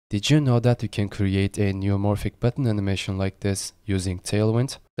Did you know that you can create a neumorphic button animation like this using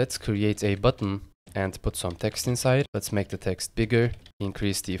Tailwind? Let's create a button and put some text inside. Let's make the text bigger,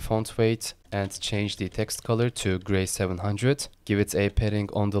 increase the font weight, and change the text color to gray 700. Give it a padding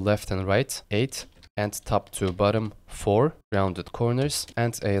on the left and right, 8, and top to bottom, 4 rounded corners,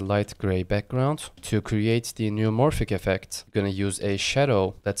 and a light gray background. To create the neumorphic effect, we're going to use a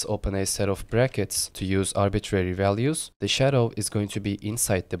shadow. Let's open a set of brackets to use arbitrary values. The shadow is going to be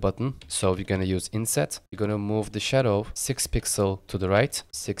inside the button, so we're going to use inset. We're going to move the shadow 6 pixel to the right,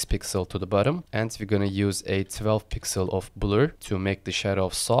 6 pixel to the bottom, and we're going to use a 12 pixel of blur to make the shadow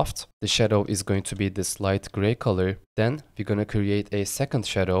soft. The shadow is going to be this light gray color. Then we're going to create a second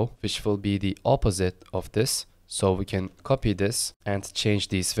shadow, which will be the opposite of this. So we can copy this and change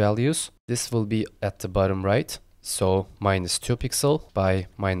these values. This will be at the bottom right. So -2 pixel by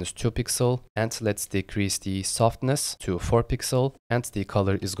 -2 pixel, and let's decrease the softness to 4 pixel, and the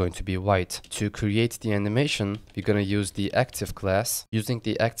color is going to be white. To create the animation, we're going to use the active class. Using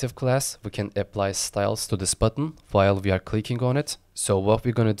the active class, we can apply styles to this button while we are clicking on it. So what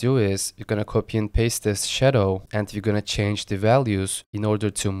we're going to do is we're going to copy and paste this shadow, and we're going to change the values in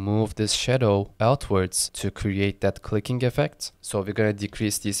order to move this shadow outwards to create that clicking effect. So we're going to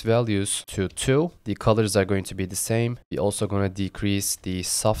decrease these values to 2. The colors are going to be the same. We're also going to decrease the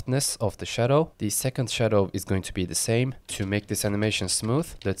softness of the shadow. The second shadow is going to be the same. To make this animation smooth,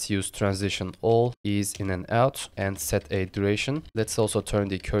 let's use transition all, ease in and out, and set a duration. Let's also turn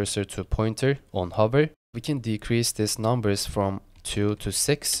the cursor to pointer on hover. We can decrease these numbers from 2 to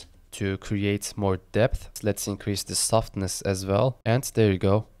 6 to create more depth. Let's increase the softness as well. And there you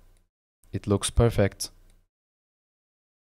go. It looks perfect.